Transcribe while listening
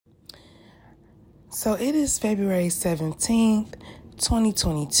So it is February 17th,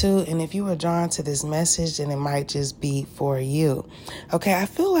 2022, and if you are drawn to this message, then it might just be for you. Okay, I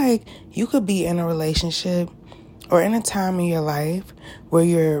feel like you could be in a relationship or in a time in your life where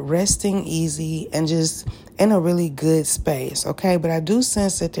you're resting easy and just in a really good space, okay? But I do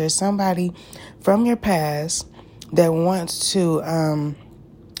sense that there's somebody from your past that wants to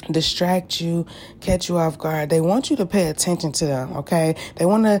distract you, catch you off guard. They want you to pay attention to them, okay? They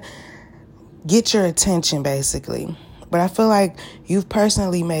want to get your attention, basically. But I feel like you've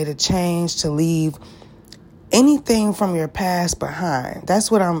personally made a change to leave anything from your past behind.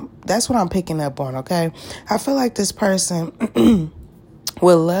 That's what I'm picking up on, okay? I feel like this person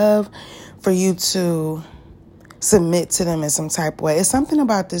would love for you to submit to them in some type of way. It's something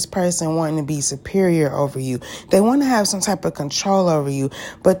about this person wanting to be superior over you. They want to have some type of control over you,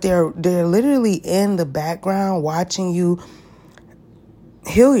 but they're literally in the background watching you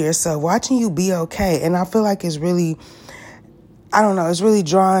heal yourself, watching you be okay. And I feel like it's really, it's really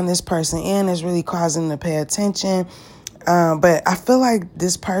drawing this person in. It's really causing them to pay attention. But I feel like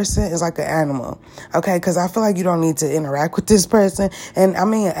this person is like an animal, okay? Because I feel like you don't need to interact with this person. And I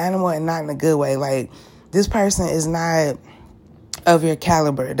mean an animal and not in a good way. Like, this person is not of your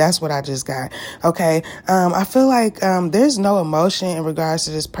caliber. That's what I just got, okay? I feel like there's no emotion in regards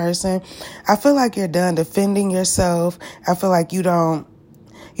to this person. I feel like you're done defending yourself. I feel like you don't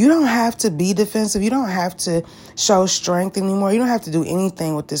have to be defensive. You don't have to show strength anymore. You don't have to do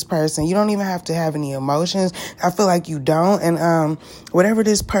anything with this person. You don't even have to have any emotions. I feel like you don't. And whatever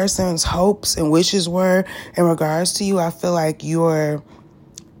this person's hopes and wishes were in regards to you, I feel like you're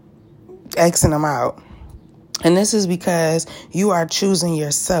Xing them out. And this is because you are choosing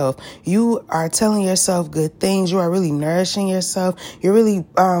yourself. You are telling yourself good things. You are really nourishing yourself. You're really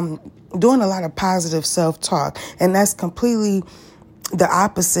doing a lot of positive self-talk. And that's completely the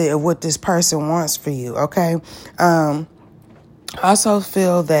opposite of what this person wants for you, okay? I also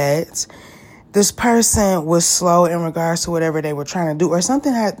feel that this person was slow in regards to whatever they were trying to do, or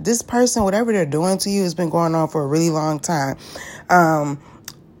something this person, whatever they're doing to you, has been going on for a really long time.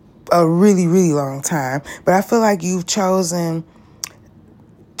 A really, really long time. But I feel like you've chosen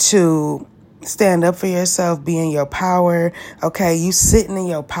to stand up for yourself, be in your power, okay? You sitting in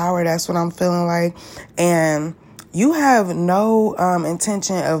your power, that's what I'm feeling like. And you have no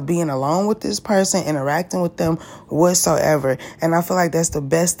intention of being alone with this person, interacting with them whatsoever. And I feel like that's the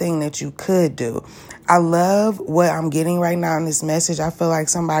best thing that you could do. I love what I'm getting right now in this message. I feel like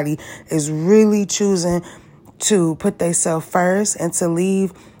somebody is really choosing to put themselves first and to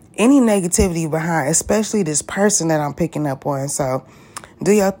leave any negativity behind, especially this person that I'm picking up on. So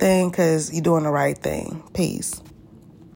do your thing, because you're doing the right thing. Peace.